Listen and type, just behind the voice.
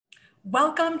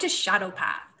Welcome to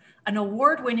Shadowpath, an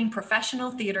award-winning professional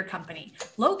theater company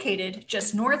located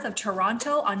just north of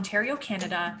Toronto, Ontario,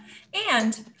 Canada,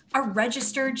 and a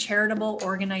registered charitable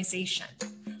organization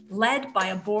led by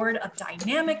a board of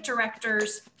dynamic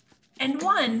directors and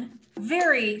one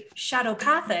very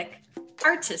shadowpathic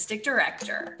artistic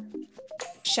director.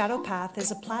 Shadowpath is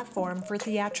a platform for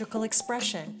theatrical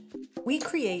expression. We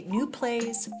create new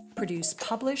plays, produce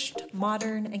published,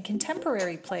 modern, and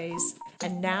contemporary plays,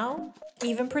 and now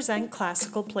even present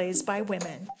classical plays by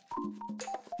women.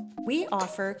 We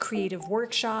offer creative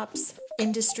workshops,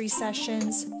 industry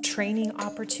sessions, training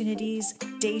opportunities,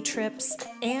 day trips,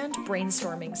 and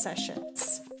brainstorming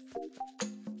sessions.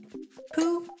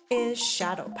 Who is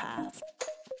Shadowpath?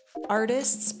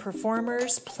 Artists,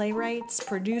 performers, playwrights,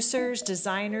 producers,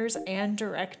 designers, and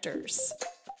directors.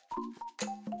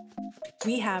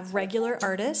 We have regular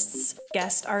artists,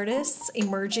 guest artists,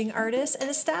 emerging artists, and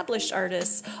established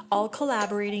artists, all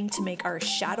collaborating to make our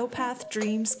Shadowpath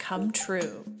dreams come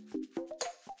true.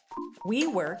 We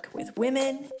work with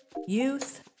women,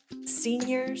 youth,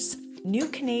 seniors, new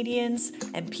Canadians,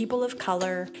 and people of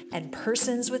color, and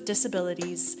persons with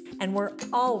disabilities, and we're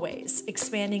always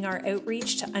expanding our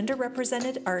outreach to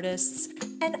underrepresented artists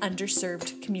and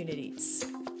underserved communities.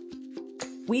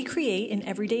 We create in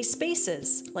everyday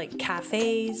spaces like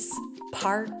cafes,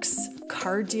 parks,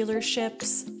 car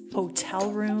dealerships,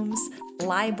 hotel rooms,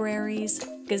 libraries,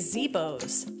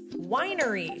 gazebos,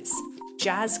 wineries,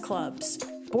 jazz clubs,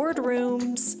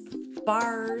 boardrooms,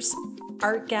 bars,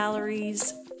 art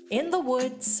galleries, in the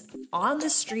woods, on the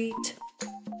street,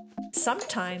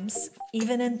 sometimes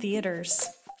even in theaters.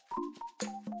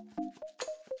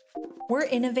 We're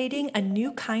innovating a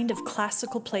new kind of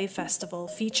classical play festival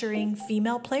featuring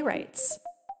female playwrights.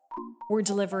 We're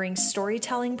delivering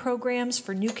storytelling programs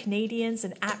for new Canadians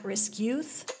and at-risk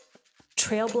youth,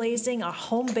 trailblazing a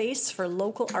home base for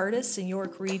local artists in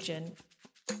York Region,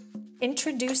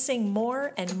 introducing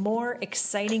more and more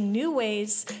exciting new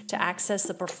ways to access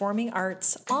the performing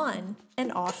arts on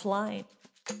and offline,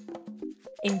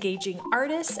 engaging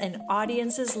artists and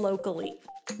audiences locally,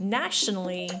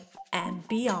 nationally, and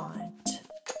beyond.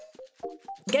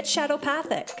 Get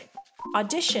Shadowpathic.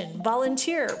 Audition,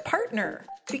 volunteer, partner,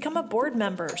 become a board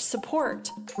member,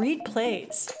 support, read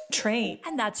plays, train.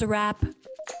 And that's a wrap.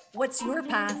 What's your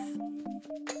path?